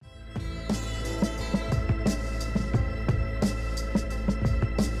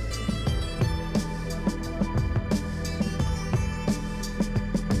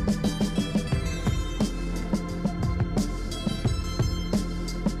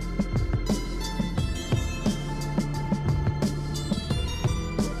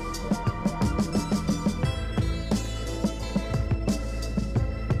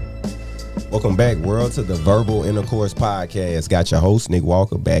Welcome back, world, to the Verbal Intercourse Podcast. Got your host, Nick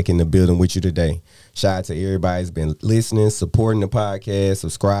Walker, back in the building with you today. Shout out to everybody who's been listening, supporting the podcast,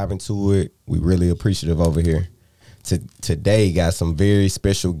 subscribing to it. We really appreciative over here. Today, got some very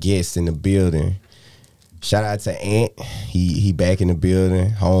special guests in the building. Shout out to Ant. He back in the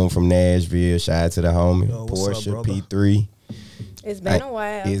building, home from Nashville. Shout out to the homie, Porschia, P3. It's been a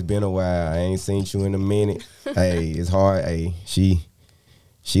while. It's been a while. I ain't seen you in a minute. Hey, it's hard. Hey,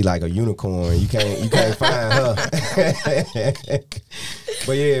 she like a unicorn. You can't find her.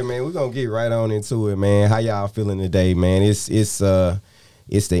 But yeah, man, we're gonna get right on into it, man. How y'all feeling today, man? It's the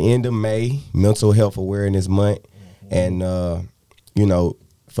end of May, Mental Health Awareness Month, and you know,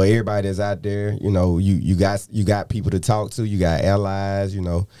 for everybody that's out there, you know, you got people to talk to, you got allies, you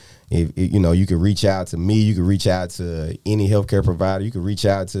know. If you know, you can reach out to me, you can reach out to any healthcare provider, you can reach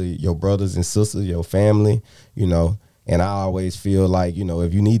out to your brothers and sisters, your family, you know. And I always feel like, you know,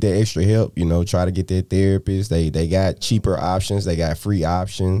 if you need that extra help, you know, try to get that therapist. They got cheaper options, they got free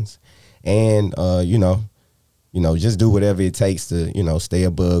options, and you know, just do whatever it takes to, you know, stay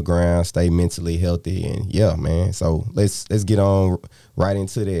above ground, stay mentally healthy, and yeah, man. So let's get on right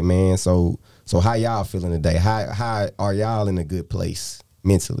into that, man. So how y'all feeling today? How are y'all in a good place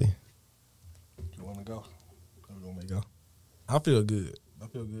mentally? You want to go? You want me to go? I feel good. I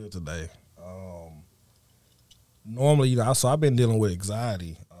feel good today. Normally, you know, so I've been dealing with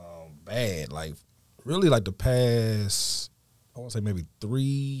anxiety, bad, like really like the past, I want to say maybe 3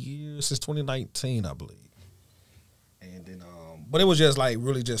 years, since 2019, I believe. And then, but it was just like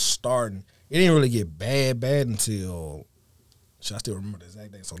really just starting. It didn't really get bad until, I still remember the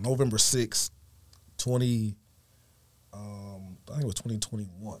exact date. So November 6th, I think it was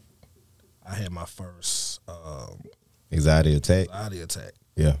 2021. I had my first anxiety attack.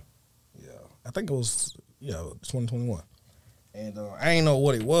 Yeah. I think it was 2021. And I ain't know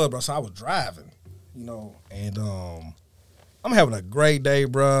what it was, bro. So I was driving, you know, and I'm having a great day,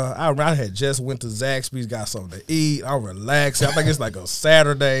 bro. I had just went to Zaxby's, got something to eat. I'm relaxing. I think it's like a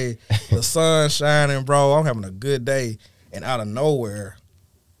Saturday. The sun's shining, bro. I'm having a good day. And out of nowhere,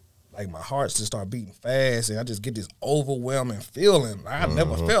 like my heart just start beating fast, and I just get this overwhelming feeling. I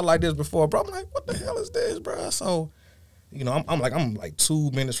never felt like this before, bro. I'm like, what the hell is this, bro? So, you know, I'm like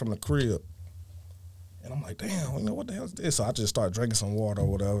 2 minutes from the crib. And I'm like, damn, you know, what the hell is this? So I just start drinking some water or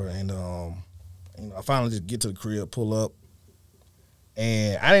whatever, and you know, I finally just get to the crib, pull up,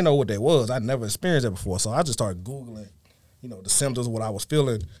 and I didn't know what that was. I'd never experienced that before, so I just started Googling, you know, the symptoms of what I was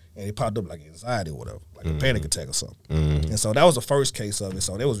feeling, and it popped up like anxiety or whatever, like a panic attack or something. And so that was the first case of it.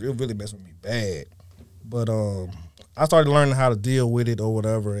 So it really messed with me bad. But I started learning how to deal with it or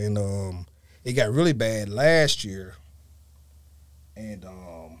whatever, and it got really bad last year, and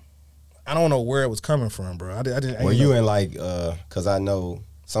I don't know where it was coming from, bro. I didn't. Well, you in like, because I know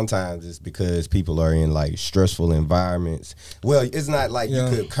sometimes it's because people are in like stressful environments. Well, it's not like you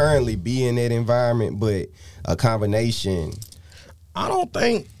could currently be in that environment, but a combination. I don't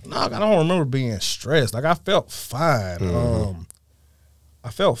remember being stressed. Like I felt fine.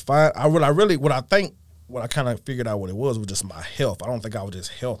 I felt fine. What I kind of figured out what it was just my health. I don't think I was just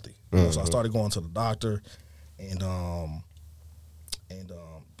healthy. You know? So I started going to the doctor, and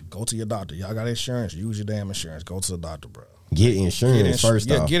go to your doctor. Y'all got insurance? Use your damn insurance. Go to the doctor, bro. Get insurance first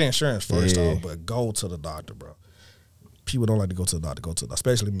off. Yeah, get insurance first off, but go to the doctor, bro. People don't like to go to the doctor. Go to the doctor,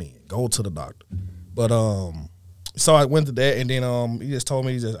 especially me. Go to the doctor. But so I went to that, and then he just told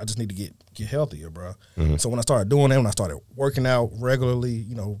me I just need to get healthier, bro. So when I started doing that, when I started working out regularly,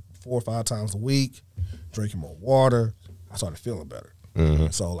 you know, 4 or 5 times a week, drinking more water, I started feeling better.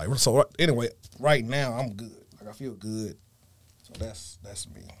 So anyway, right now I'm good. Like I feel good. So that's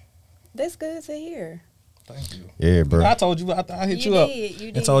me. That's good to hear. Thank you. Yeah, bro. I told you. I hit you up.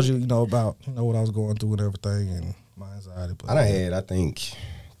 You and told you, you know, about what I was going through and everything, and my anxiety. But I done had, I think,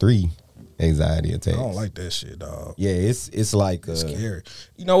 3 anxiety attacks. I don't like that shit, dog. Yeah, it's like it's scary.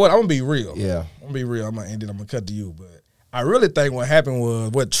 You know what? I'm gonna be real. Yeah, I'm gonna be real. I'm gonna cut to you, but I really think what happened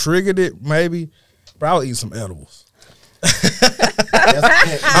was what triggered it. Maybe, bro, I was eating some edibles.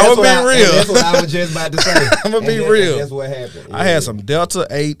 I'm gonna be real. That's what I was just about to say. I'm gonna be real. That's what happened. Yeah. I had some Delta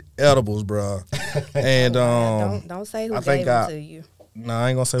 8 edibles, bro. And don't say who gave them to you. Nah, I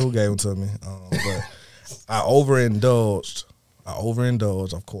ain't gonna say who gave them to me. But I overindulged.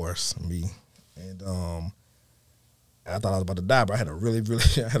 Of course, me. And I thought I was about to die, but I had a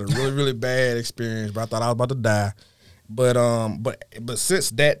really bad experience. But I thought I was about to die. But since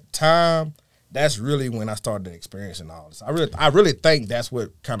that time, that's really when I started experiencing all this. I really think that's what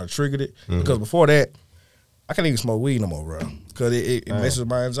kind of triggered it. Because before that, I can't even smoke weed no more, bro, because it messes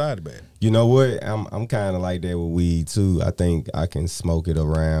my anxiety bad. You know what? I'm kind of like that with weed too. I think I can smoke it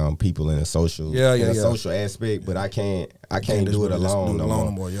around people in a social, social aspect, but I can't do it alone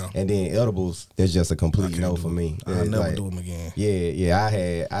no more. And then edibles, that's just a complete no for me. I'll never do them again.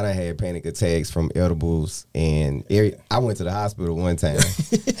 Yeah. I done had panic attacks from edibles, and I went to the hospital one time,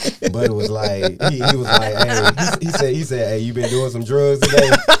 but it was like he was like, hey, he said, hey, you been doing some drugs today?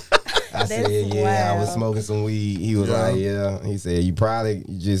 I said, yeah, I was smoking some weed. He was like, yeah. He said, you probably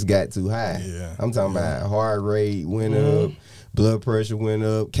just got too high. Yeah. I'm talking about heart rate went up, blood pressure went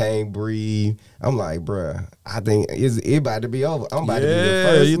up, can't breathe. I'm like, bruh, I think it about to be over. I'm about to be the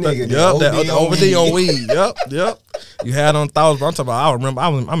first nigga that OD on weed. Yep. You had on thoughts, but I'm talking about, I remember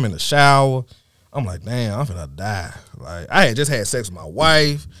I'm in the shower. I'm like, damn, I'm finna die. Like, I had just had sex with my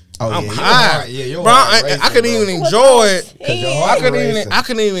wife. I'm high. Bro, I couldn't even enjoy it. I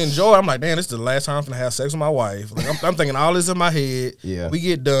couldn't even enjoy it. I'm like, damn, this is the last time I'm finna have sex with my wife. Like, I'm thinking all this in my head. Yeah. We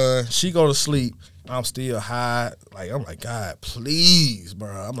get done. She go to sleep. I'm still high. Like, I'm like, God, please, bro.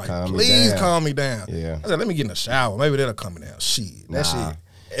 I'm like, please calm me down. Yeah. I said, let me get in the shower. Maybe that'll calm me down. Shit. That shit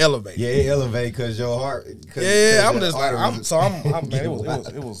elevate. Yeah, it elevate because your heart. I'm just like, man, that's the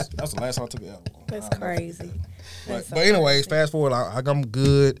last time I took an edible. That's crazy. But anyways, fast forward, I'm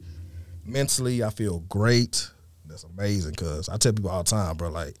good. Mentally, I feel great. That's amazing because I tell people all the time, bro,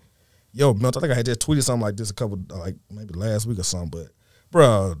 like, yo, mental, I think I had just tweeted something like this a couple, like maybe last week or something, but,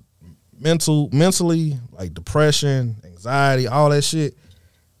 bro, mentally, like depression, anxiety, all that shit,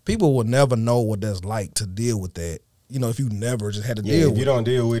 people will never know what that's like to deal with that. You know, if you never just had to deal with it. If you don't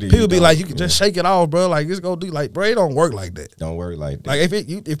deal with it, people be like, you can just shake it off, bro. Like, just go do, like, bro, it don't work like that. Don't work like that. Like,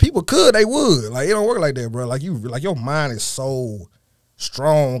 if people could, they would. Like, it don't work like that, bro. Like, your mind is so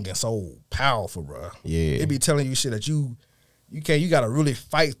strong and so powerful, bro. Yeah. It be telling you shit that you gotta really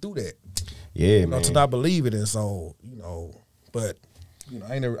fight through that. Yeah, man. To not believe it. And so, but,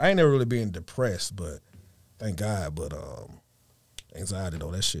 I ain't never really been depressed, but thank God. But anxiety though,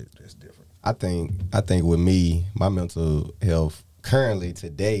 that shit is different. I think with me, my mental health currently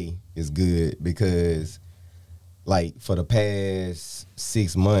today is good because, like, for the past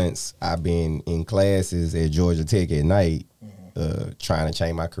 6 months, I've been in classes at Georgia Tech at night, trying to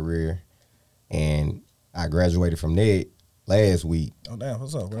change my career, and I graduated from that last week. Oh damn,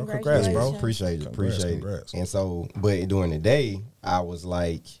 what's up, bro? Congrats, bro. Appreciate it. And so, but during the day, I was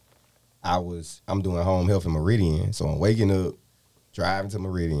like, I'm doing home health in Meridian, so I'm waking up, driving to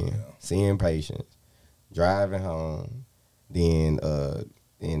Meridian, seeing patients, driving home, then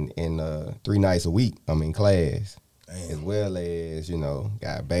in 3 nights a week I'm in class. Damn. As well as,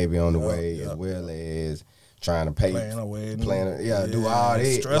 got a baby on the way, as well as trying to pay, do all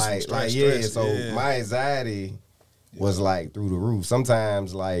that. Stress. So my anxiety was like through the roof.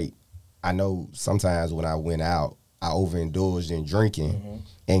 Sometimes, like, I know sometimes when I went out, I overindulged in drinking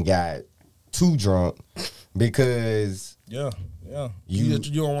and got too drunk because you don't want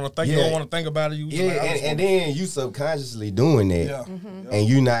to think. You don't want to think about it. And then you subconsciously doing that, and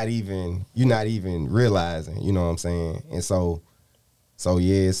you're not even realizing. You know what I'm saying? And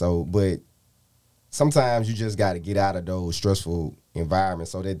but sometimes you just got to get out of those stressful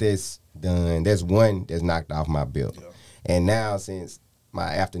environments so that's done. That's one that's knocked off my belt. Yeah. And now, since my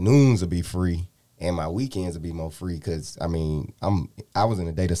afternoons will be free and my weekends will be more free, because I was in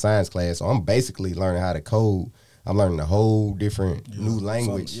a data science class, so I'm basically learning how to code. I'm learning a whole different new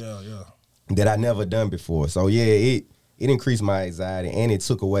language that I never done before. So it increased my anxiety, and it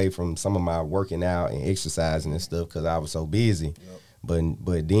took away from some of my working out and exercising and stuff because I was so busy. Yep.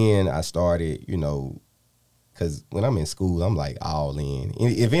 But then I started, because when I'm in school, I'm like all in.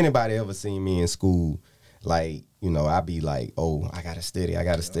 If anybody ever seen me in school, like, I be like, oh, I gotta study.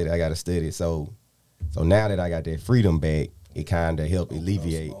 So now that I got that freedom back, it kind of helped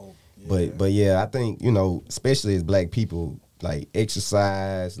alleviate. But I think, especially as black people, like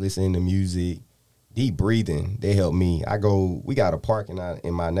exercise, listening to music, deep breathing, they help me. We got a parking lot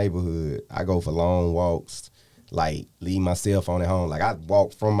in my neighborhood. I go for long walks, like leave my cell phone at home. Like I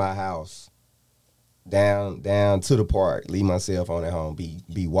walk from my house down to the park, leave my cell phone at home,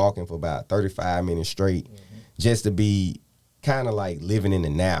 be walking for about 35 minutes straight, just to be kind of like living in the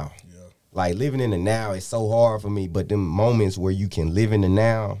now. Yeah. Like living in the now is so hard for me, but them moments where you can live in the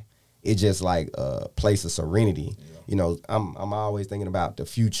now, it's just like a place of serenity. Yeah. I'm always thinking about the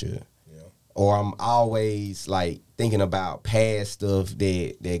future. Or I'm always like thinking about past stuff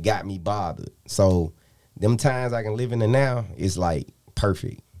that got me bothered. So them times I can live in the now is like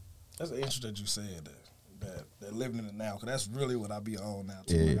perfect. That's interesting that you said that living in the now, because that's really what I be on now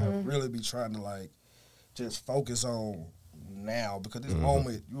too. Yeah. Like, I really be trying to like just focus on now because this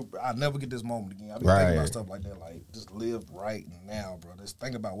moment, I'll never get this moment again. I've been thinking about stuff like that, like just live right now, bro. Just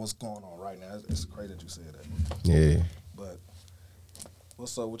think about what's going on right now. It's crazy that you said that. Yeah. But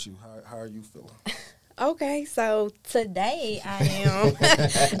what's up with you? How are you feeling? Okay, so today I am,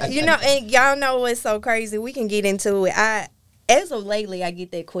 and y'all know what's so crazy. We can get into it. As of lately, I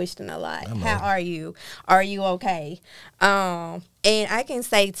get that question a lot. How are you? Are you okay? And I can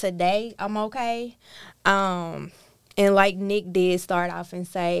say today I'm okay. And like Nick did start off and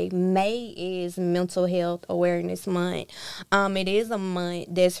say, May is Mental Health Awareness Month. It is a month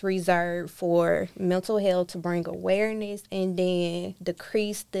that's reserved for mental health to bring awareness and then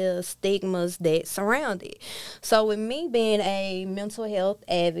decrease the stigmas that surround it. So with me being a mental health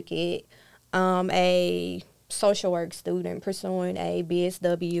advocate, a social work student pursuing a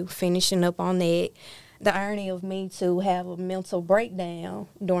BSW, finishing up on that, the irony of me to have a mental breakdown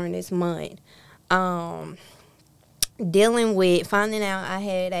during this month. Dealing with finding out I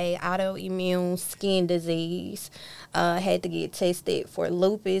had a autoimmune skin disease. Had to get tested for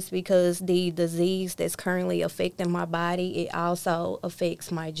lupus because the disease that's currently affecting my body, it also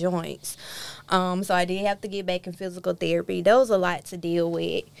affects my joints. So I did have to get back in physical therapy. That was a lot to deal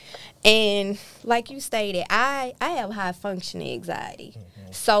with. And like you stated, I have high functioning anxiety.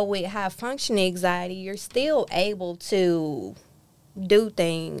 So with high functioning anxiety, you're still able to do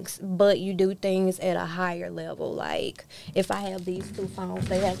things, but you do things at a higher level. Like if I have these two phones,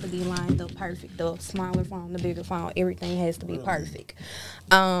 they have to be lined up perfect. The smaller phone, the bigger phone, everything has to be perfect.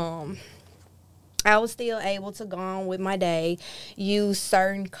 I was still able to go on with my day, use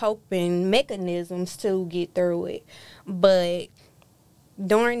certain coping mechanisms to get through it. But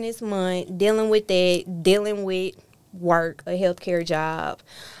during this month, dealing with that, dealing with work, a healthcare job,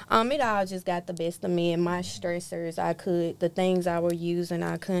 it all just got the best of me, and my stressors, the things I were using,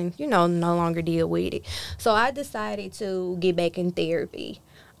 I couldn't, no longer deal with it. So I decided to get back in therapy.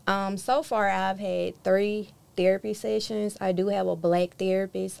 So far I've had 3 therapy sessions. I do have a black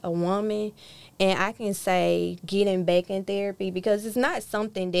therapist, a woman, and I can say getting back in therapy, because it's not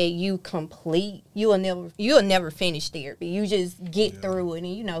something that you complete. You'll never finish therapy. You just get through it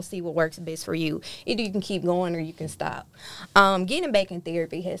and see what works best for you. Either you can keep going or you can stop. Getting back in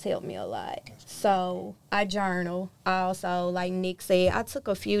therapy has helped me a lot. So I journal. I also, like Nick said, I took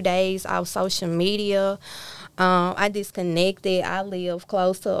a few days off social media. I disconnected. I live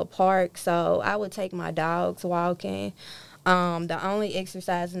close to a park, so I would take my dogs walking. The only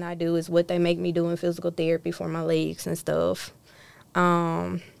exercising I do is what they make me do in physical therapy for my legs and stuff.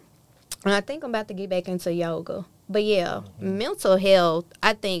 And I think I'm about to get back into yoga. But yeah, mental health,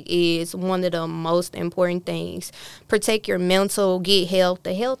 I think, is one of the most important things. Protect your mental, get health.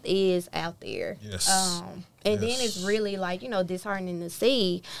 The health is out there. Yes. And then it's really disheartening to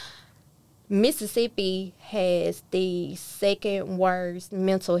see Mississippi has the second worst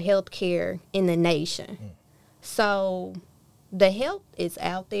mental health care in the nation. So the help is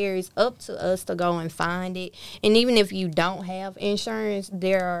out there. It's up to us to go and find it. And even if you don't have insurance,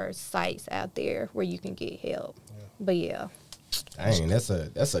 there are sites out there where you can get help. But yeah. Dang, that's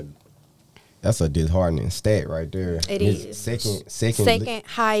a disheartening stat right there. It is. Second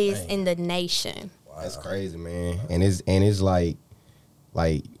highest in the nation. Wow. That's crazy, man. And it's like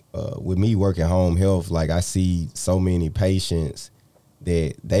with me working home health, like I see so many patients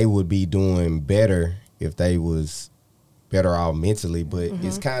that they would be doing better if they was better off mentally, but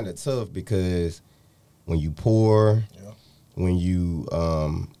it's kind of tough because when you poor, when you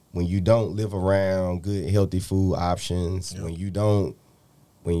don't live around good healthy food options, when you don't,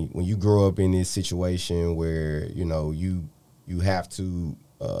 when you grow up in this situation where you have to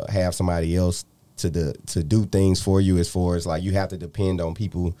have somebody else to do things for you, as far as like you have to depend on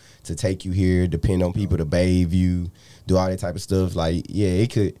people to take you here, depend on people to bathe you, do all that type of stuff. Like, it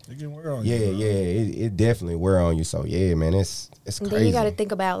can wear on you. It definitely wear on you. So yeah, man, it's crazy. Then you got to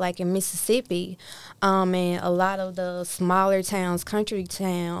think about like in Mississippi, and a lot of the smaller towns, country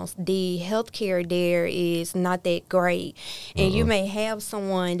towns, the healthcare there is not that great, and you may have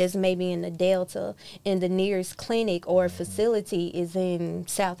someone that's maybe in the Delta, and the nearest clinic or facility is in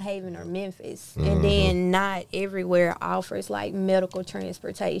South Haven or Memphis, and then not everywhere offers like medical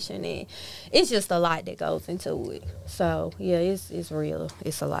transportation, and it's just a lot that goes into it. So yeah, it's real.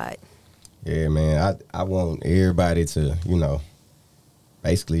 It's a lot. Yeah, man. I want everybody to,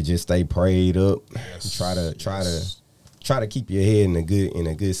 basically just stay prayed up. Yes. Try to keep your head in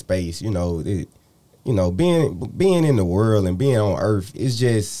a good space. Being in the world and being on earth is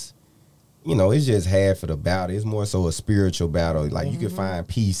just, it's just half of the battle. It's more so a spiritual battle. Like you can find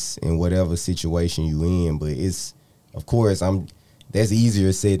peace in whatever situation you in, but it's, of course, I'm that's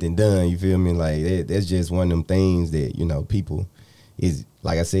easier said than done. You feel me? Like that's just one of them things that, you know, people is,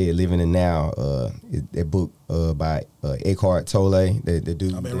 like I said, living in now. That book by Eckhart Tolle, the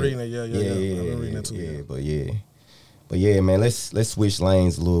dude. I've been reading it. Yeah. I've been reading it too. Yeah, but yeah, man. Let's switch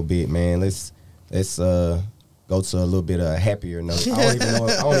lanes a little bit, man. Let's go to a little bit of a happier note. I don't even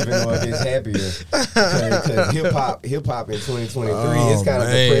know if it's happier because hip hop in 2023 is kind of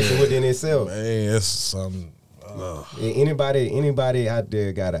depressing within itself. Man, it's something. Anybody out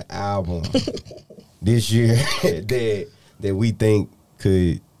there got an album this year that we think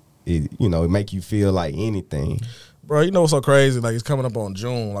could, make you feel like anything? Bro, you know what's so crazy? Like, it's coming up on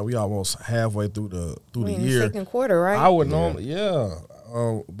June. Like, we almost halfway through the year. Second quarter, right? I would normally,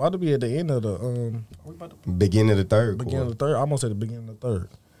 about to be at the end of the beginning of the third. Beginning of the third. Almost at the beginning of the third.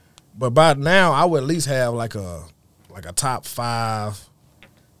 But by now, I would at least have like a top 5.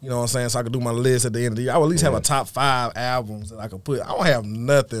 You know what I'm saying? So I could do my list at the end of the year. I would at least have a top 5 albums that I could put. I don't have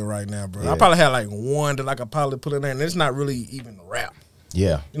nothing right now, bro. I probably have like one that I could probably put in there, and it's not really even rap.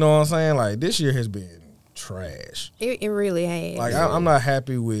 Yeah. You know what I'm saying? Like, this year has been trash. It really has. Like, I'm not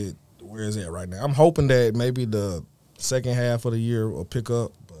happy with where it's at right now. I'm hoping that maybe the second half of the year will pick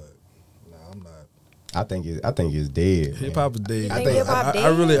up, but no, I'm not. I think it's dead. Hip hop is dead. I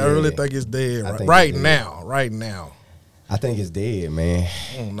really think it's dead right now. I think it's dead, man.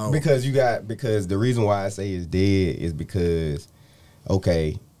 I don't know. Because the reason why I say it's dead is because,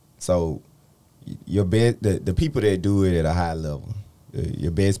 okay, so your best the people that do it at a high level,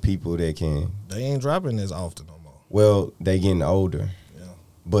 your best people that can, they ain't dropping as often no more. Well, they getting older. Yeah.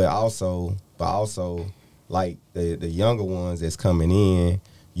 But also like the younger ones that's coming in,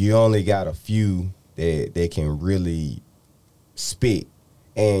 you only got a few that can really spit.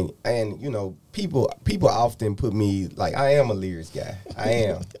 And you know, people often put me, like, I am a lyrics guy. I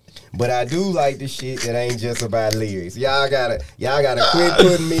am. But I do like the shit that ain't just about lyrics. Y'all gotta quit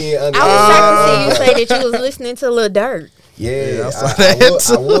putting me under. I was trying to see you say that you was listening to Lil Durk. Yeah, I was.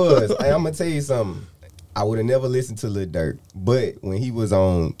 I'm gonna tell you something. I would have never listened to Lil Durk, but when he was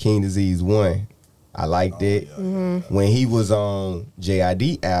on King Disease 1, I liked it. Yeah. Mm-hmm. When he was on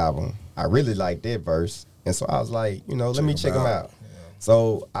JID album, I really liked that verse. And so I was like, let me check him out. Yeah.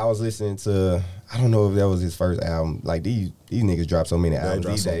 So I was listening to, I don't know if that was his first album. Like, these niggas drop so many albums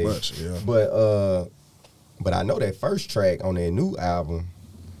these days. Much, yeah. But I know that first track on their new album,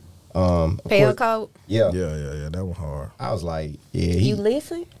 Pale Coat? Yeah, that one hard. I was like, yeah. You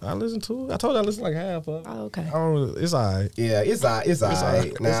listen? I listened to it. I told you I listened like half of it. Oh, okay. It's all right. Yeah, it's all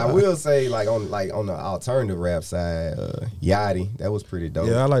right. Now, I will say, like on the alternative rap side, Yachty, that was pretty dope.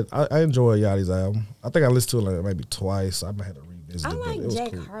 Yeah, I enjoy Yachty's album. I think I listened to it like maybe twice. I might have to revisit it. I like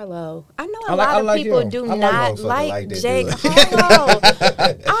Jack Harlow. I know a lot of people do not like Jack Harlow.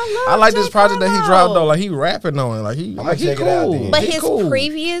 I like this project that he dropped though. Like, he rapping on it. Like, he cool. But his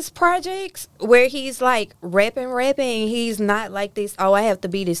previous projects where he's like rapping, he's not like this. Oh, I have to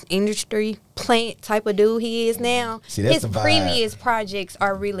be this industry plant type of dude he is now. See, that's his previous projects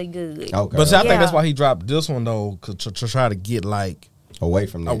are really good. Okay. But see, I think that's why he dropped this one though, to try to get like away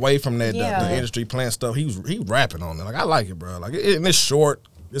from that, the industry plant stuff. He rapping on it. Like, I like it, bro. Like, and it's short,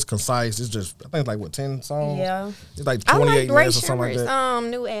 it's concise. It's just, I think, like, what, 10 songs? Yeah. It's like 28 minutes or something like that.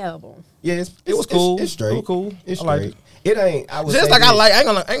 New album. Yeah, it was cool. It's straight. It was cool. It's straight. Like it ain't. I was just like, I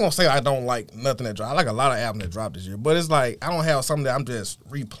ain't gonna say I don't like nothing that dropped. I like a lot of albums that dropped this year, but it's like I don't have something that I'm just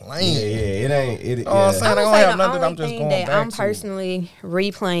replaying. Yeah, it ain't. You know what I'm saying? I don't have nothing that I'm just going back to. I'm personally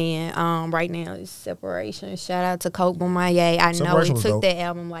replaying right now is Separation. Shout out to Coke Bomaye. I know it took that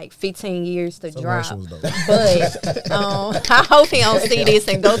album like 15 years to drop, but I hope he don't see this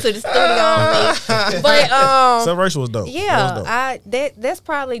and go to the studio on me. But Separation was dope. Yeah, that's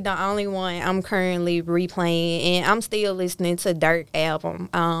probably the only one I'm currently replaying. And I'm still listening to Durk album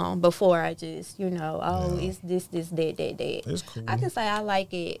before I just, it's this, that. It's cool. I can say I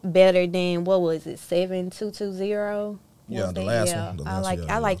like it better than, what was it, 7220? Yeah, the last one.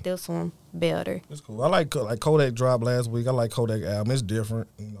 I like this one better. It's cool. I like Kodak dropped last week. I like Kodak album. It's different.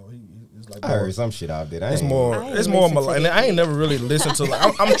 It's like I heard some shit out there. It's more. And I ain't never really listened to.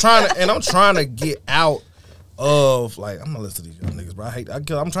 Like, I'm trying to get out of, like, I'm gonna listen to these young niggas, bro.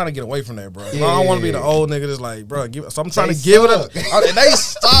 I'm trying to get away from that, bro. Yeah. I don't want to be the old nigga that's like, bro, so I'm trying to give it they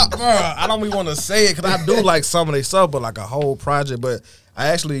stop, bro. I don't even want to say it because I do like some of their stuff, but like a whole project. But I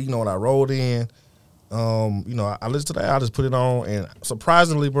actually, when I rolled in, I listened to that. I just put it on, and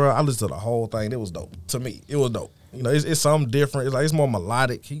surprisingly, bro, I listened to the whole thing. It was dope. To me, it was dope. It's something different. It's more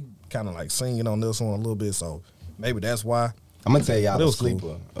melodic. He kind of like singing on this one a little bit, so maybe that's why. I'm gonna tell y'all the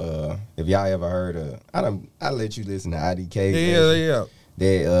sleeper. Cool. If y'all ever heard of, I let you listen to IDK. Yeah.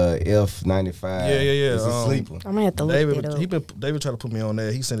 that F95. Yeah. It's a sleeper. I'm gonna have to look it up. David tried to put me on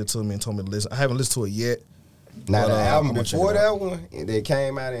there. He sent it to me and told me to listen. I haven't listened to it yet. Now the album I'm gonna check before it out. that one that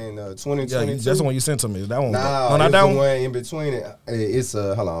came out in 2022. Yeah, that's the one you sent to me. That one. No, not it's that the one. one in between it. It's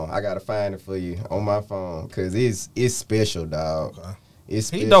hold on, I gotta find it for you on my phone because it's special, dog. Okay. It's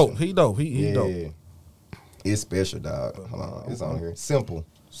special. He dope. He dope. It's special, dog. Hold on, it's on here. Simple,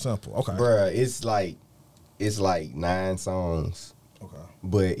 Okay. bruh. It's like 9 songs, Okay.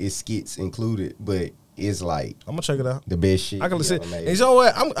 but it's skits included. But it's like I'm gonna check it out. the best shit I can listen. ever made. And you know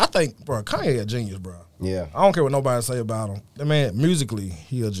what? I think, bro, Kanye a genius, bro. Yeah. I don't care what nobody say about him. That man, musically,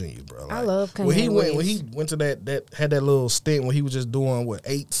 he a genius, bro. I love Kanye when he West. went to that had that little stint when he was just doing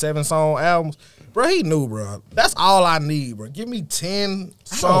 8-7 song albums, bro. He knew, bro. That's all I need, bro. Give me 10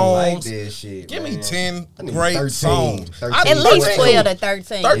 songs. I don't like that shit. Give man. me 10 I need great 13, songs. 13. At least 13. 12 to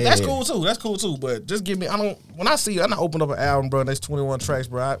 13. That's Yeah. cool too. That's cool too. But just give me. When I open up an album, bro, and there's 21 tracks,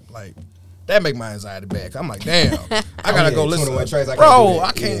 bro. That make my anxiety back. I'm like, damn, I gotta go listen. 21 tracks, I can't do bro, that.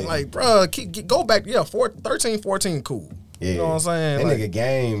 I can't Yeah. bro. Go back. Yeah, 13, 14, cool. Yeah. You know what I'm saying? That nigga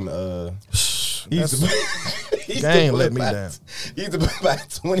Game, he used to Game let me down. He used to put about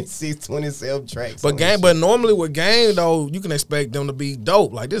 26, 27 tracks. But normally with Game though, you can expect them to be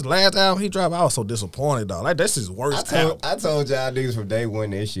dope. Like this last album he dropped, I was so disappointed though. Like that's his worst album. I told y'all niggas from day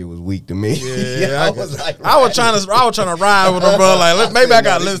one that shit was weak to me. Yeah, I was trying to ride with him, bro. Like maybe I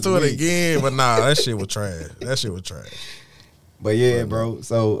gotta listen to it again, but nah, that shit was trash. But yeah, bro.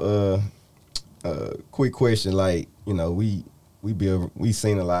 So, quick question, like we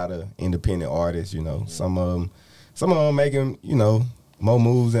seen a lot of independent artists. Some of them making more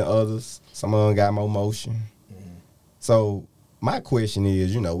moves than others. Some of them got more motion. So my question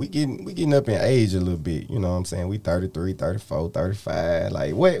is, we getting up in age a little bit. You know what I'm saying? We 33, 34, 35.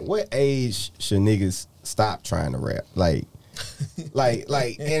 Like what age should niggas stop trying to rap? Like,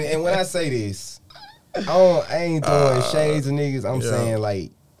 and when I say this, I ain't throwing shades of niggas. I'm saying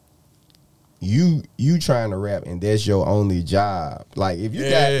like you trying to rap and that's your only job. Like if you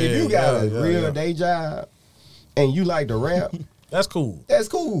got a real day job and you like to rap, that's cool. That's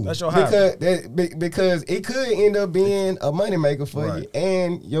cool. That's your hobby. Because it could end up being a moneymaker for you,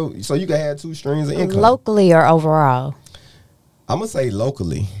 and so you can have 2 streams of income. Locally or overall? I'm gonna say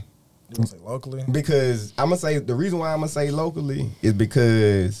locally. You gonna say locally? Because I'm gonna say the reason why I'm gonna say locally is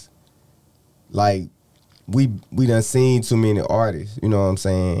because like we done seen too many artists. You know what I'm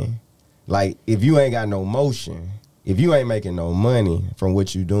saying? Like if you ain't got no motion, if you ain't making no money from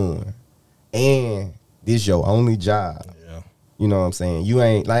what you doing, and this your only job. You know what I'm saying? You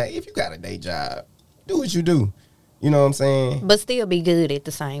ain't like if you got a day job, do what you do. You know what I'm saying? But still be good at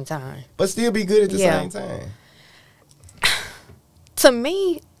the same time. Same time. To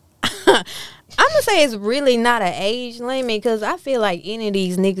me, I'm gonna say it's really not an age limit because I feel like any of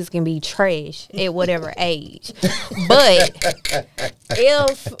these niggas can be trash at whatever age. But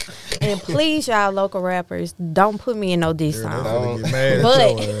and please y'all local rappers, don't put me in no diss song.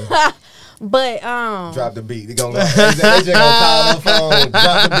 But drop the beat. They just gonna call on the phone.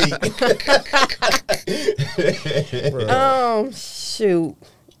 Drop the beat. Shoot.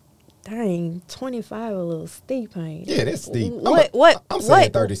 Dang, 25 a little steep, ain't it? Yeah, that's steep. I'm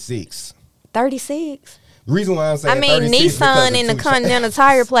saying 36. 36? Reason why I'm saying 36 Nissan in the Continental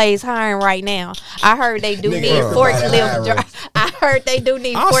Tire place hiring right now. I heard they do need forklift drivers. I heard they do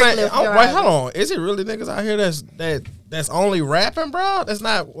need forklift drivers. Wait, hold on. Is it really niggas out here that's only rapping, bro? That's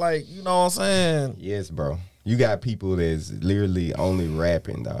not like, you know what I'm saying? Yes, bro. You got people that's literally only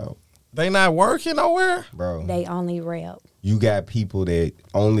rapping, dog. They not working nowhere? Bro. They only rap. You got people that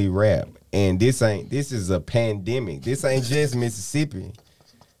only rap. And this is a pandemic. This ain't just Mississippi.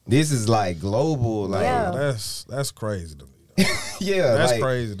 This is like global. Like that's crazy to me. Yeah, that's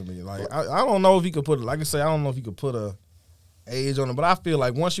crazy to me. Like I don't know if you could put like I say, I don't know if you could put a age on it, but I feel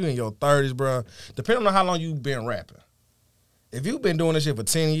like once you in your 30s, bro, depending on how long you've been rapping, if you've been doing this shit for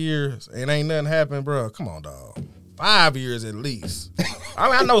 10 years and ain't nothing happened, bro, come on, dog. 5 years at least.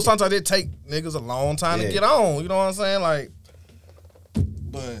 I know sometimes it take niggas a long time to get on. You know what I'm saying? Like,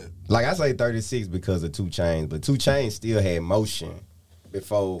 but like I say 36 because of 2 Chainz, but 2 Chainz still had motion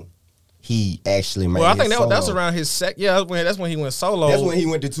before he actually made. Well, I think that's around his that's when he went solo. That's when he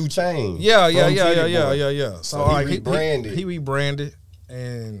went to 2 Chainz. Yeah. So he like rebranded. He rebranded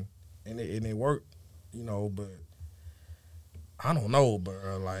and it worked, you know. But I don't know,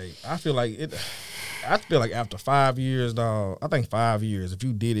 bro. Like I feel like after 5 years, dog. I think 5 years if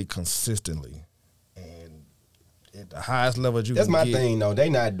you did it consistently and at the highest level you. That's my thing, though. They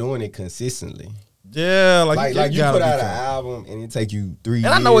not doing it consistently. Yeah, like you gotta put be out an careful. album and it take you 3 years.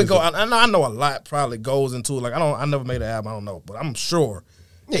 And I know it go. I know a lot probably goes into it. Like I never made an album. I don't know, but I'm sure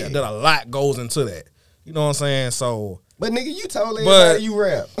that a lot goes into that. You know what I'm saying? So. But nigga, you told everybody you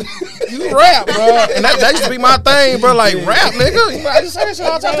rap. You rap, bro. And that used to be my thing, bro. Like, rap, nigga. You might just say that shit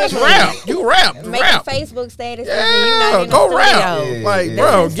all the time. That's rap. You rap. Make rap. Facebook status. Yeah, go rap. Yeah, like, yeah.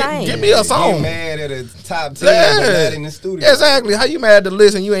 bro, That's give me a song. Get mad at a top 10 but not in the studio. Exactly. How you mad to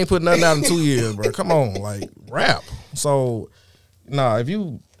listen? You ain't put nothing out in 2 years, bro. Come on. Like, rap. So, nah, if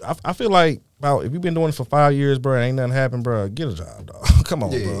you, I feel like, about if you've been doing it for 5 years, bro, and ain't nothing happened, bro, get a job, dog. Come on,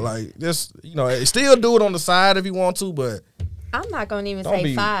 bro. Like, just, still do it on the side if you want to, but. I'm not gonna even Don't say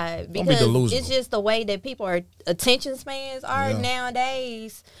be- 5 don't be because delusional. it's just the way that people are attention spans are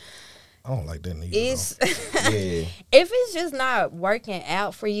nowadays. I don't like that neither. It's Yeah. if it's just not working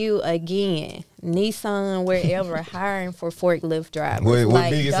out for you again, Nissan wherever hiring for forklift drivers. What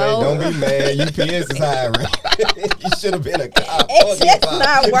like, Biggie say? Don't be mad. UPS is hiring. You should have been a cop. It's Fuck just hip-hop.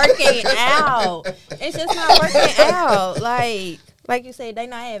 not working out. It's just not working out. Like you said, they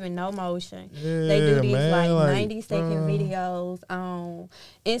not having no motion. They do these man, 90-second videos on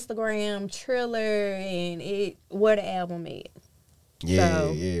Instagram, Triller, and where the album at. Yeah,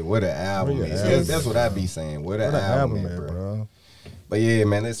 So- yeah. What an album Where your is. album That's what I be saying. What an What an album, album, is, bro. bro. But yeah,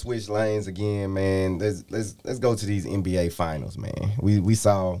 man, let's switch lanes again, man. Let's go to these NBA finals, man. We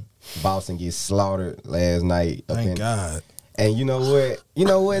saw Boston get slaughtered last night. Thank God. And you know what?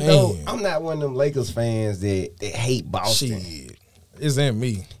 Though? Man. I'm not one of them Lakers fans that hate Boston. Shit. It's in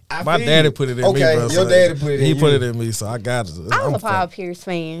me. I My feel daddy you. put it in Okay, me, bro. your daddy put it in He you. put it in me, so I got it. I was I'm a Paul Pierce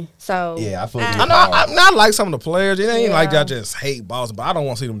fan, so Yeah, I fuck with I know. I like some of the players. It ain't Yeah. like I just hate Boston, but I don't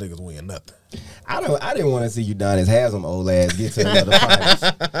want to see them niggas win nothing. I didn't want to see Udonis Haslam old ass get to another finals.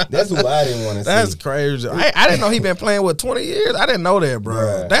 That's who I didn't want to see. That's crazy. I didn't know he been playing with 20 years. I didn't know that, bro.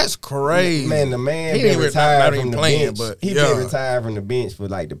 Bruh. That's crazy. Man, the man He been ain't retired not from even the playing, bench. but He yeah. been retired from the bench for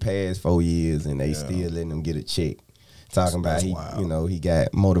like the past 4 years, and they still letting him get a check. Talking about That's he, wild. he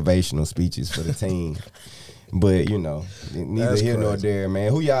got motivational speeches for the team. But neither That's here nor crazy. there,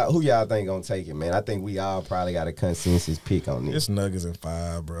 man. Who y'all think gonna take it, man? I think we all probably got a consensus pick on this. It's Nuggets in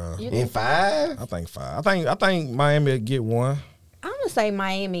 5, bro. In 5? I think 5. I think Miami will get 1. I'm gonna say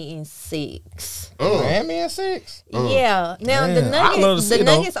Miami in 6. Miami in 6. Yeah. Now Man, I love to see the it,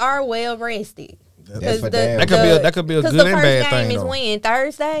 though. Nuggets are well rested. That's for the- damn. That could be a 'cause good the and first bad game thing, is though. when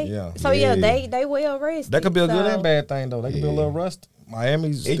Thursday. Yeah. So Yeah. they well rested. That could be a good So- and bad thing, though. They could be a little rusty.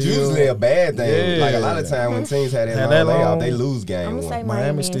 Miami's It's still, usually a bad thing. Yeah. Like a lot of time when teams had Had that that long layoff, long- they lose game I'm gonna say one. Miami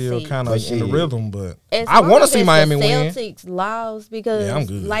Miami's in still 6. kind But of in the shit. rhythm, but As I long want to as see it's Miami the win. Celtics lost because, Yeah, I'm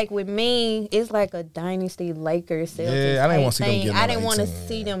good. like with me, it's like a dynasty Lakers Celtics. Yeah, I didn't wanna see them thing. get I didn't another want to 18.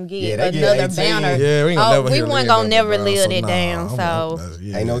 see them Yeah, get they get another 18. banner. Yeah, we ain't gonna never we hear weren't the gonna end never of it, bro. live So, it nah, down. I'm- So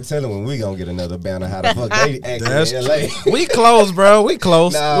yeah. Ain't no telling when we gonna get another banner. How the fuck they acting That's in LA? we close, bro. We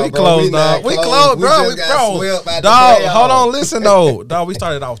close. Nah, we bro, close, we dog. not We close. close, We bro. just We got close. swept out the Dog, playoffs. hold on. Listen, though. Dog, we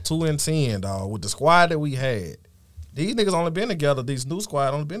started off 2-10, dog, with the squad that we had. These niggas only been together, these new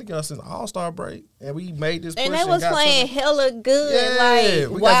squad only been together since All-Star break. And we made this push and they was got playing to hella good. Yeah,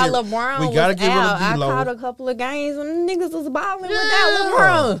 we like gotta while get- LeBron we was gotta get rid of out, I D-Lo. caught a couple of games when niggas was balling Yeah.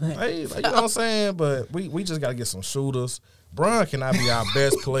 without LeBron. Hey, like, you know what I'm saying? But we just got to get some shooters. Bron cannot be our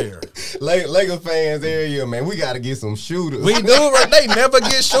best player. Laker fans area, man, we gotta get some shooters. We do, right? They never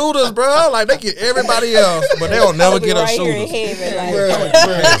get shooters, bro. Like, they get everybody else, but they don't never Kobe get us right here in shooters. heaven, like,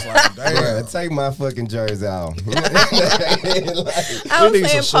 Bruh, Like, damn. bruh, take my fucking jersey off. I We was need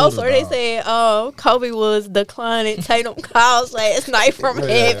saying some post where they shooters, said, Kobe was declining Tatum calls last night from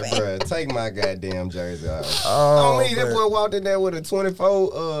heaven. Bruh, take my goddamn jersey off. Oh, I mean, that man. boy walked in there with a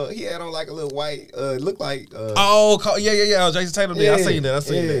 24. He had on like a little white, looked like. Yeah. Jason Tatum did. I seen that. I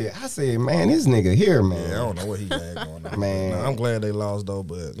seen that. I said, man, this nigga here, man. Yeah, I don't know what he had going on. Man. Nah, I'm glad they lost though,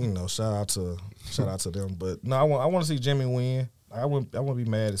 but shout out to them. But no, I want to see Jimmy win. I wouldn't be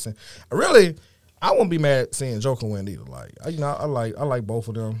mad at seeing. Really, I wouldn't be mad at seeing Joker win either. Like, I like both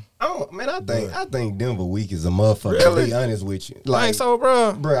of them. I think Denver weak as a motherfucker. Really? To be honest with you, Like, so,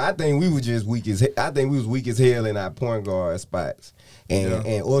 bro. Bro, I think we were just weak as we was weak as hell in our point guard spots, and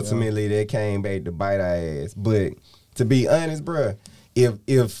ultimately that came back to bite our ass. But to be honest, bro,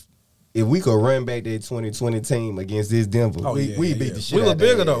 if we could run back that 2020 team against this Denver, we beat the shit. We out were of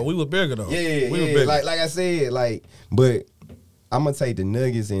bigger their though. ass. We were bigger though. Yeah, we were bigger. Like I said, but I'm gonna take the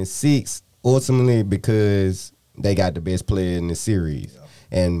Nuggets in 6 ultimately because they got the best player in the series.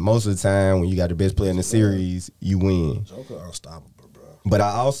 And most of the time, when you got the best player in the series, you win. Joker unstoppable, bro. But I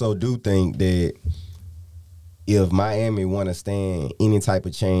also do think that if Miami want to stand any type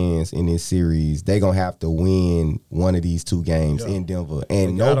of chance in this series, they gonna have to win one of these 2 games in Denver,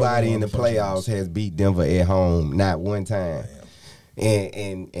 and nobody in the playoffs has beat Denver at home, not one time.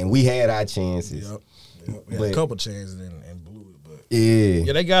 And we had our chances. Yep. We had a couple chances and blew it, but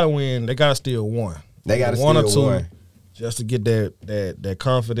yeah, they gotta win. They gotta steal one. They gotta one or steal two one just to get that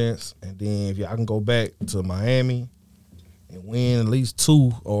confidence, and then if y'all can go back to Miami and win at least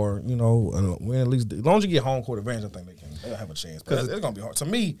 2, or win at least, as long as you get home court advantage, I think they'll have a chance. Because it's gonna be hard. To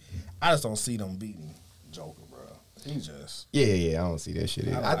me, I just don't see them beating Joker, bro. He just I don't see that shit.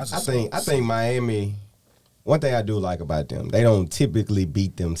 I think Miami. One thing I do like about them, they don't typically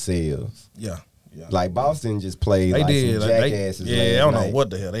beat themselves. Yeah. Like Boston just played some jackasses. I don't know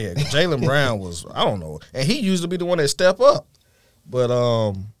what the hell they had. Jaylen Brown was, I don't know, and he used to be the one that step up, but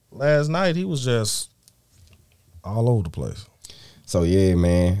last night he was just all over the place. So yeah,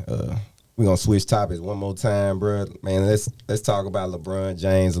 man, we're gonna switch topics one more time, bro. Man, let's talk about LeBron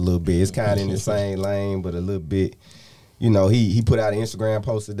James a little bit. It's kind of in the same lane, but a little bit. He put out an Instagram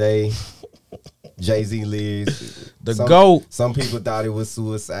post today. Jay-Z lives. GOAT. Some people thought it was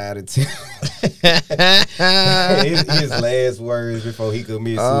suicide attempt. his last words before he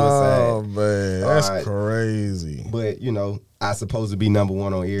committed suicide. Oh, man. That's crazy. But, I supposed to be number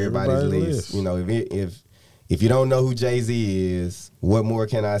 1 on everybody's list. If you don't know who Jay-Z is, what more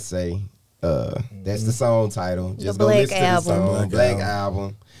can I say? That's the song title. Just go listen to the song. Black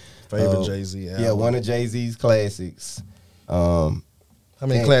Album. Favorite Jay-Z album. Yeah, one of Jay-Z's classics. How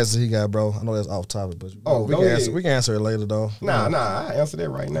many classes he got, bro? I know that's off topic, but we can answer it later, though. Nah, I answer that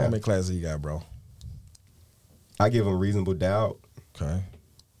right now. How many classes he got, bro? I give him Reasonable Doubt. Okay.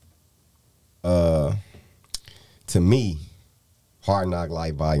 To me, Hard Knock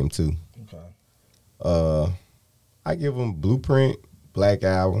Life Volume 2. Okay. I give him Blueprint, Black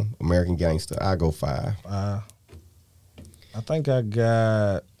Album, American Gangster. I go 5. I think I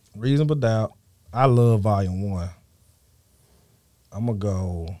got Reasonable Doubt. I love Volume 1. I'm going to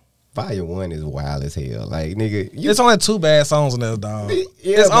go. Volume 1 is wild as hell. Like, nigga. It's only 2 bad songs in there, dog.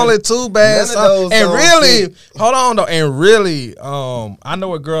 It's only 2 bad songs. And really, hold on, though. And really, I know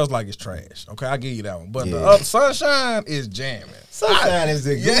what girls like is trash. Okay, I'll give you that one. But the Sunshine is jamming. Sunshine is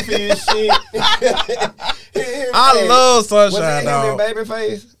the goofiest shit. I love Sunshine, dog.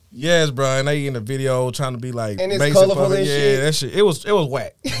 Babyface? Yes, bro. And they in the video trying to be like, and it's colorful and shit. That shit. It was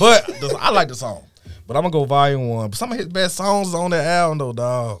whack. But I like the song. But I'm going to go Volume 1. But some of his best songs is on that album, though,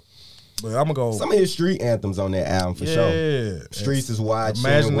 dog. But I'm going to go. Some of his street anthems on that album, for sure. Streets is Watching.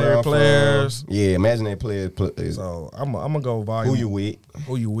 Imaginary Players. Yeah, Imaginary Players. So I'm going to go Volume 1.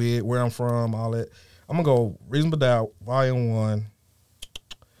 Who You With, Where I'm From, all that. I'm going to go Reasonable Doubt, Volume 1.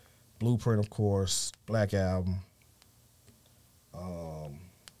 Blueprint, of course. Black Album.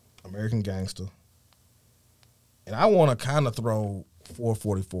 American Gangster. And I want to kind of throw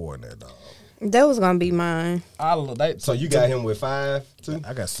 444 in there, dog. That was gonna be mine. So you got him with 5 too?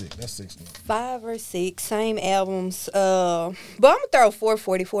 I got 6. That's 6. 5 or 6, same albums. But I'm gonna throw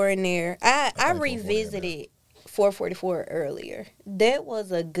 444 in there. I revisited 444 earlier. That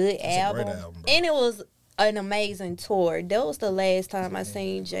was a good album, a great album, and it was an amazing tour. That was the last time I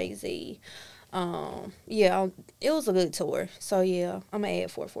seen Jay-Z. It was a good tour. So yeah, I'm gonna add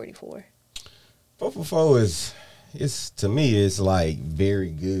 444. 444 is to me it's like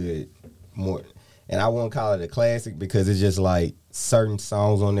very good. More, and I won't call it a classic because it's just like certain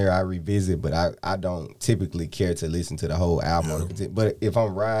songs on there I revisit, but I don't typically care to listen to the whole album. Yeah. But if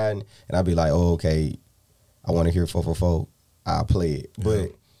I'm riding and I be like, oh, okay, I want to hear 444, I'll play it. Yeah.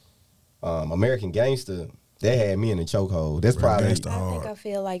 But American Gangster, that had me in a chokehold. That's probably. I think I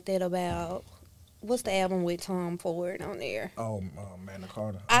feel like that about. What's the album with Tom Ford on there? Oh, Magna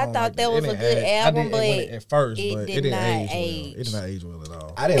Carta. I thought that was a good album, but at first, it did not age. It did not age well at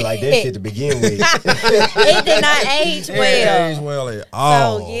all. I didn't like that shit to begin with. It did not age well. It didn't age well at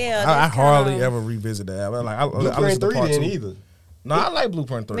all. So yeah, I hardly ever revisit that album. Blueprint 3 didn't either. No, I like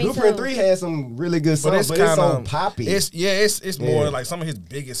Blueprint 3. Blueprint 3 had some really good songs, but it's so poppy. It's more like some of his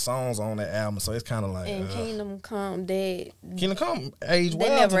biggest songs on that album, so it's kind of like. And Kingdom Come, Kingdom Come aged well.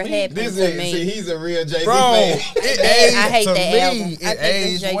 That never happened to me. See, he's a real Jay-Z Bro, fan. I hate that album. It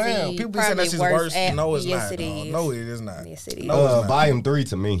aged well. People be saying that's his worst. No, it's not. No, it is not. Yes, it is. Volume 3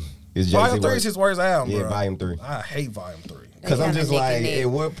 to me is Jay-Z. Volume 3 is his worst album, bro. Yeah, Volume 3. I hate Volume 3. Because I'm just like, at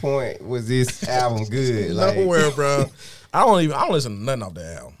what point was this album good? Nowhere, bro. I don't listen to nothing off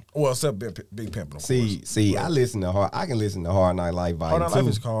the album. Well, except Big Pimpin', of course. See, I can listen to Hard Knock Life Volume 2. Hard Knock Life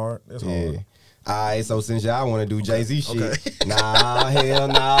is hard. It's hard. Alright, so since y'all want to do Jay-Z shit, Okay. nah, hell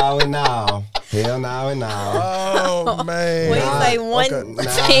no and no. Hell no and no. Oh man. When you say one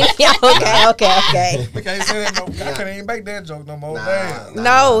Okay. team, okay. We can't say that no. I can't even make that joke no more. Nah. Damn.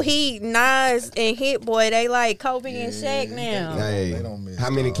 No, Nas and Hit Boy, they like Kobe and Shaq now. Hey, They don't miss, how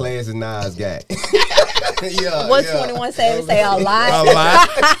many dog. classes Nas got? Yeah, What yeah. 21 Savage say a A lot? lot.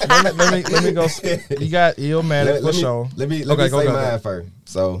 let me go. You got Illmatic for sure. Let me Okay, say go. mine first.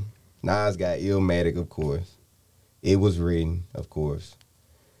 So Nas got Illmatic, of course. It was written, of course.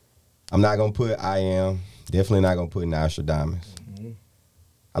 I'm not gonna put I Am. Definitely not gonna put Nostradamus. Mm-hmm.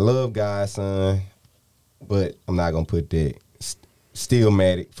 I love Godson, but I'm not gonna put that.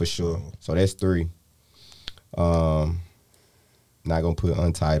 Stillmatic for sure. So that's 3. Not gonna put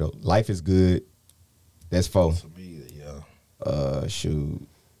Untitled. Life is Good. That's 4. To me, yeah. Shoot.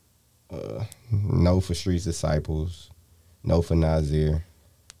 No for Streets Disciples. No for Nasir.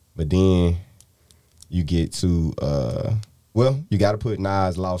 But then you get to you gotta put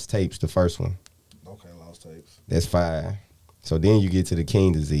Nas Lost Tapes, the first one. Okay, Lost Tapes. That's 5. So then you get to the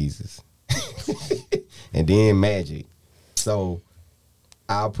King Diseases. And then Magic. So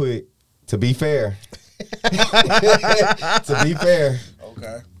I'll put, to be fair,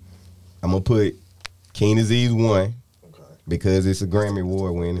 Okay. I'm gonna put King Disease 1 Okay. because it's a Grammy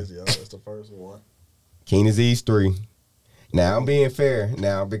Award winner. Yeah, that's the first one. King Disease 3. Now I'm being fair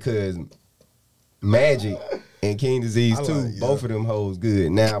now because Magic and King Disease 2, both of them hoes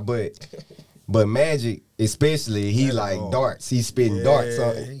good. Now, but Magic, especially, he That's like hard. darts. He spitting darts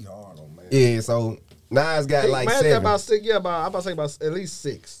on it. He hard on man. Yeah, so Nas got like Magic 7. about 6. Yeah, I'm about to say about at least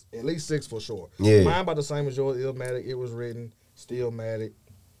 6. At least 6 for sure. Yeah. Mine about the same as yours. Illmatic. It was written. Stillmatic.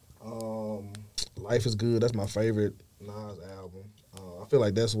 Life is Good. That's my favorite Nas album. I feel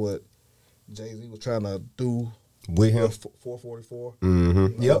like that's what Jay-Z was trying to do With him. 444.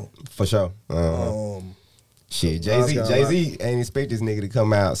 Mm-hmm. Yep, for sure. Shit, Nas Jay-Z ain't expect this nigga to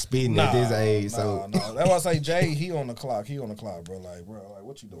come out spitting at this age. So That's why I say Jay, he on the clock, bro. Like,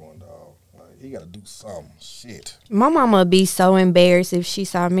 what you doing, dog? Like, he got to do some shit. My mama would be so embarrassed if she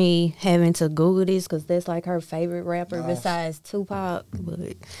saw me having to Google this because that's like her favorite rapper besides Tupac. But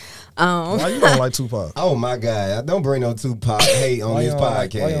Why you don't like Tupac? oh my God, don't bring no Tupac hate on Why you this don't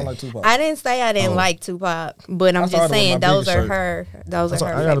like- podcast. Why you don't like Tupac? I didn't say I didn't like Tupac, but I'm I just started with saying my those biggest are shirt. her. Those are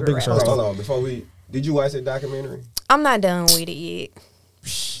her I got a favorite bigger shirt. rappers. Hold on, before did you watch that documentary? I'm not done with it yet.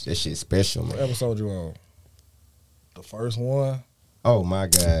 That shit special, What man. episode you on? The first one? Oh my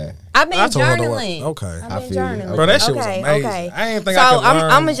God. I've been I told her to watch- journaling. okay. I I've been feel you. journaling. Bro, that shit was okay, amazing. Okay. I didn't think so I could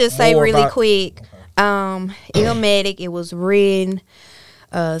learn I'm gonna just say more really about- quick. Illmatic, it was written.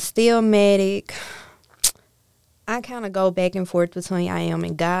 Stillmatic. I kind of go back and forth between I Am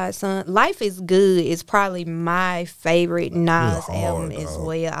and Godson. Life is Good is probably my favorite Nas hard, album as dog.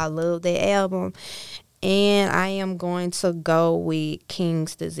 well. I love that album. And I am going to go with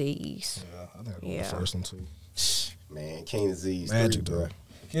King's Disease. Yeah, I think I go Yeah. with the first one too. Man, King Disease. Magic 3, though. bro.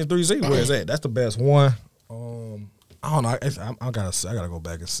 King's 3Z, where is that? That's the best one. I don't know. I gotta go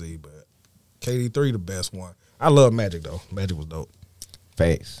back and see, but KD3 the best one. I love Magic though. Magic was dope.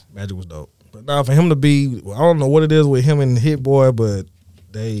 Facts. Magic was dope. But now for him to be, I don't know what it is with him and Hit Boy, but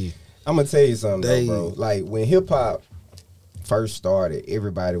they. I'm gonna tell you something, They- though, bro. Like when hip hop first started,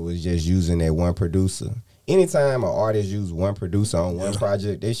 everybody was just using that one producer. Anytime an artist use one producer on one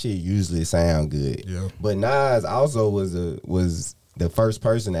project, that shit usually sound good. Yeah. But Nas also was the first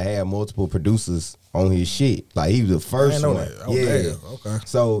person to have multiple producers on his shit. Like he was the first I didn't know one. that. Oh, yeah. damn. Okay.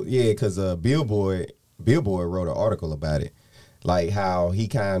 So yeah, because Billboard wrote an article about it, like how he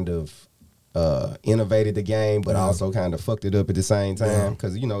kind of innovated the game, but also kind of fucked it up at the same time.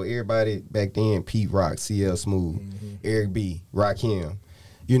 Because you know everybody back then, Pete Rock, CL Smooth, Eric B, Rakim,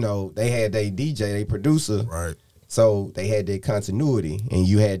 you know they had their DJ, they producer, Right. so they had that continuity, and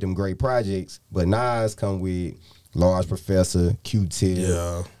you had them great projects. But Nas come with Large Professor, Q-Tip,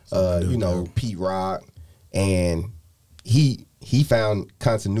 Yeah. you know, Pete Rock, and he found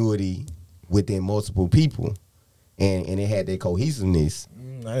continuity within multiple people, and it had that cohesiveness.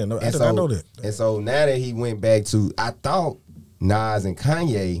 I didn't know. I And did so, not know that. And so now that he went back to, I thought Nas and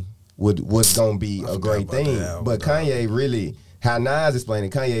Kanye was gonna be a great about thing, that album, but dog. Kanye really, how Nas explained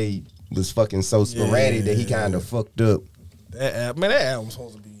it, Kanye was fucking so sporadic that he kind of fucked up. That album's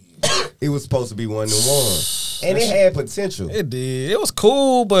supposed to be. It was supposed to be one of the ones, and it had potential. It did. It was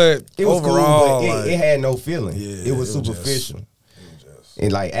cool, but It was overall, cool, but it had no feeling. Yeah, it was it was superficial.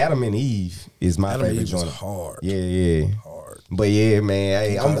 And like Adam and Eve is my Adam and favorite Eve was joint. hard. Yeah. Hard. But yeah, man,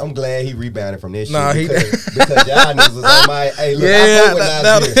 hey, I'm glad he rebounded from this Nah, shit because y'all niggas was on my. Hey, look, I fuck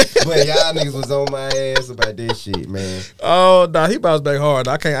with Nasir, but y'all niggas was on my ass about this shit, man. Oh, nah, he bounced back hard.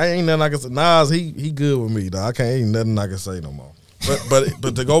 I ain't nothing I can say. Nas, he good with me, dog. I can't ain't nothing I can say no more.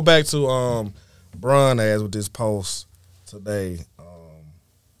 But to go back to Bron ass with this post today,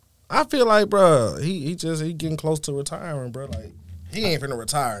 I feel like, bro, he getting close to retiring, bro. Like he ain't finna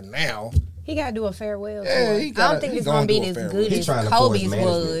retire now. He gotta do a farewell tour. I don't think it's gonna be as good as Kobe's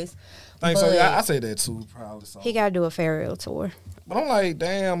was. Think so? Yeah, I say that too, probably. So. He gotta do a farewell tour. But I'm like,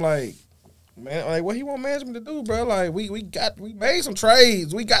 damn, like, man, like what he want management to do, bro? Like we made some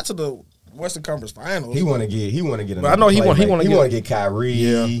trades. We got to the Western Conference Finals. He want to get. But I know he want to get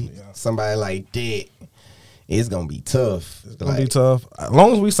Kyrie, somebody like that. It's gonna be tough. It's gonna be tough. As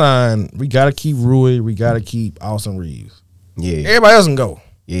long as we sign, we gotta keep Rui. We gotta keep Austin Reeves. Yeah, everybody else can go.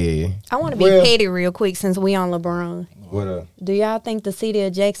 Yeah. I want to be petty real quick since we on LeBron. What up? Do y'all think the city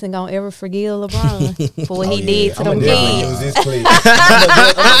of Jackson gonna ever forgive LeBron for what he did to them kids? Use this clip.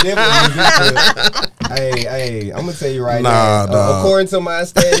 I'm definitely use this clip. Hey, I'm gonna tell you right now. According to my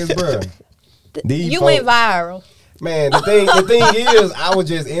status, bro, you went viral. Man, the thing is, I was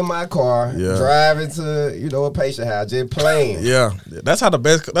just in my car driving to a patient house, just playing. Yeah, that's how the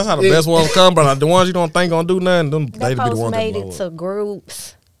best ones come. But the ones you don't think gonna do nothing, they be the ones made it to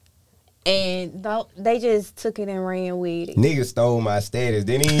groups, and they just took it and ran with it. Niggas stole my status,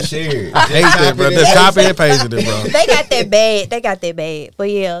 didn't even share it. I hate that, bro. Just copy and pasted it, bro. They got that bad.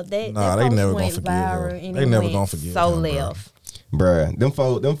 But yeah, they never gonna forget viral. They never gonna forget. So left. Bruh,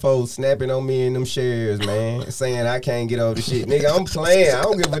 them folks snapping on me in them shares, man, saying I can't get over the shit. Nigga, I'm playing. I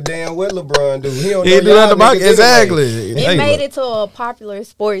don't give a damn what LeBron do. He don't do nothing about exactly. It made it to a popular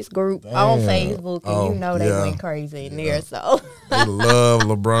sports group on Facebook, and they went crazy in there. So they love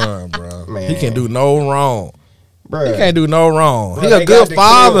LeBron, bro. Man. He can't do no wrong. Bruh. He can't do no wrong. Bruh, he a good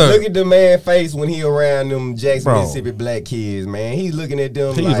father. Look at the man face when he around them Jackson, Mississippi black kids, man. He's looking at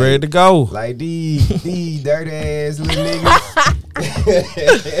them. He's ready to go. Like these dirty ass little niggas.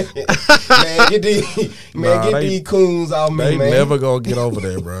 Man, get these coons off me, man. They never gonna get over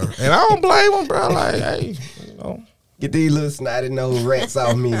there, bro. And I don't blame them, bro. Like, hey, get these little snotty nose rats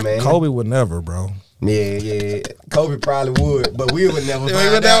off me, man. Kobe would never, bro. Yeah. Kobe probably would, but we would never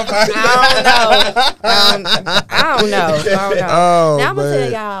find out. I don't know. Now I'm going to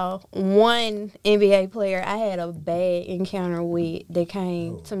tell y'all one NBA player I had a bad encounter with that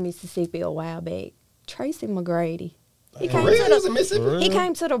came to Mississippi a while back. Tracy McGrady. He came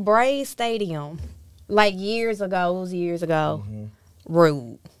to the Braves Stadium like years ago. It was years ago. Mm-hmm.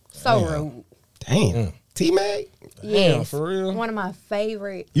 Rude. So rude. Damn. T-Mac? Yes. Damn, for real? One of my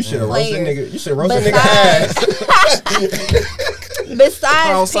favorite You should have roasted nigga. You should have roasted nigga ass.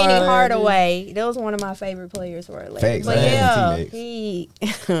 Besides Penny Hardaway, that was one of my favorite players for Atlanta. Facts. But he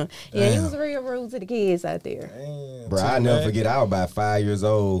was real rude to the kids out there. Damn, bro, I'll never forget. I was about 5 years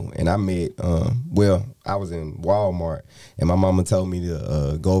old, and I met. I was in Walmart, and my mama told me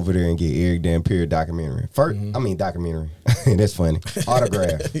to go over there and get Eric Dampier documentary. Documentary. That's funny.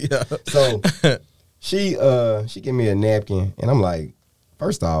 Autograph. Yeah. So she gave me a napkin, and I'm like,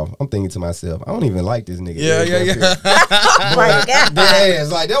 first off, I'm thinking to myself, I don't even like this nigga. Yeah. Oh my God.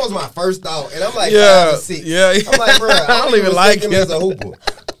 It's like, that was my first thought. And I'm like 5 or 6. Yeah. I'm like, bro, I don't even like him as a hooper.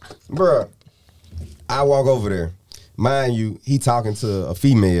 Bro, I walk over there. Mind you, he talking to a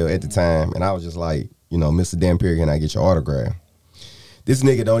female at the time, and I was just like, Mr. Dampier, can I get your autograph? This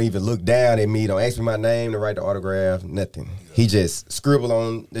nigga don't even look down at me, don't ask me my name to write the autograph, nothing. He just scribbled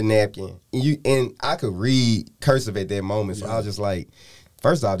on the napkin. And I could read cursive at that moment, so I was just like,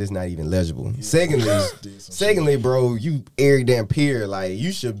 first off, this not even legible. Yeah. Secondly, bro, you Eric Dampier, like,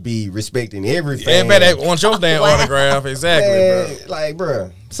 you should be respecting every fan. Everybody wants your damn autograph, exactly, man, bro. Like,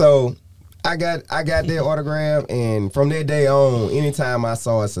 bro, so I got that autograph, and from that day on, anytime I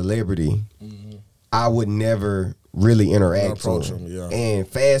saw a celebrity, I would never really interact with him. Yeah. And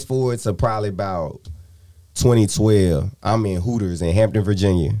fast forward to probably about 2012, I'm in Hooters in Hampton,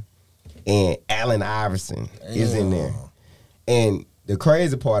 Virginia, and Allen Iverson is in there. And the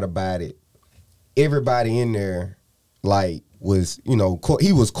crazy part about it, everybody in there, like, was,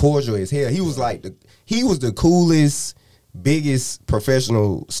 he was cordial as hell. He was like, he was the coolest, biggest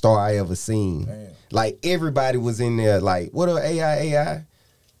professional star I ever seen. Man. Like, everybody was in there, like, what up, AI?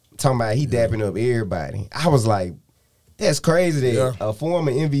 Talking about he dapping up everybody. I was like, That's crazy that a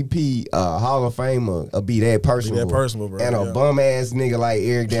former MVP, Hall of Famer, be that personable. Bro. And a bum ass nigga like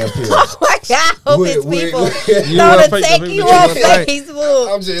Eric Dampier. Oh my God, I hope his people don't attack you on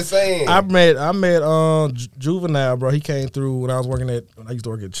Facebook. I'm just saying. I met Juvenile, bro. He came through when I used to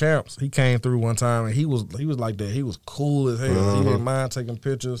work at Champs. He came through one time and he was like that. He was cool as hell. He didn't mind taking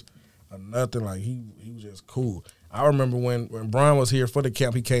pictures or nothing. Like he was just cool. I remember when Brian was here for the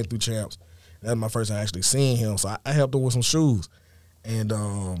camp, he came through Champs. That was my first time actually seeing him. So I helped him with some shoes. And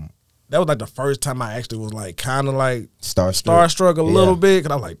that was like the first time I actually was like kind of like starstruck a little bit.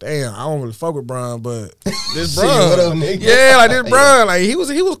 Cause I was like, damn, I don't really fuck with Brian, but this Brian. What up, nigga? Yeah, like this Brian. Like he was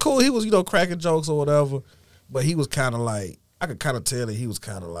cool. He was, cracking jokes or whatever. But he was kind of like, I could kind of tell that he was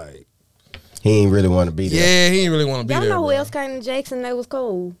kind of like, he ain't really want to be there. Yeah, he ain't really want to be there. Y'all know who else came to Jackson that was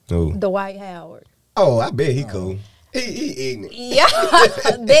cool? Who? Dwight Howard. Oh, I bet he cool. He ignorant. Yeah.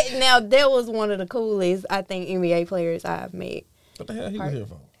 that was one of the coolest, I think, NBA players I've met. What the hell he was here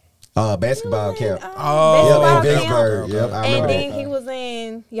for? Basketball camp. Basketball in Vicksburg. camp. Yep, I And remember then that. he was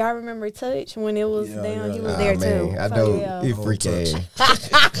in, y'all remember Touch when it was down? He was Ah, there man, too. I So, know. yeah. He freak ass.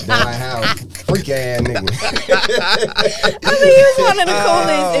 Dwight Howard, freak ass nigga. I mean, he was one of the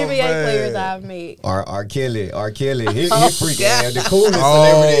coolest NBA players I've met. R. Kelly, he freak ass, the coolest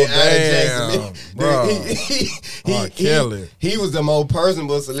celebrity out of Jackson. Bro. R. Kelly. He was the most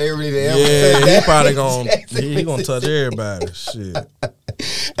personable celebrity that ever. Yeah, he probably gonna touch everybody. Shit.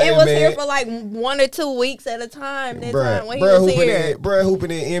 It was here for like 1 or 2 weeks at a time. That time when he was here.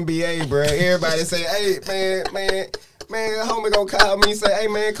 Hooping in NBA, bruh. Everybody say, hey, man, homie gonna call me and say, hey,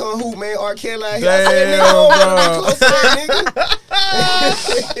 man, come hoop, man. R. Kelly out here. I said, nigga, close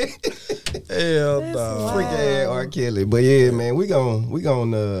nigga. Hell no. Freak ass R. Kelly. But yeah, man, we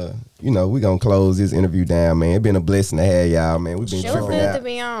gonna close this interview down, man. It's been a blessing to have y'all, man. We've been tripping good out. to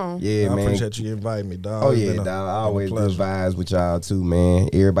be on. Yeah, I man. appreciate you inviting me, dog. Oh yeah, dog. I always good vibes with y'all too, man.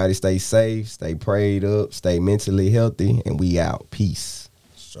 Everybody stay safe, stay prayed up, stay mentally healthy, and we out. Peace.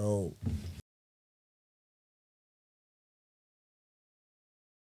 So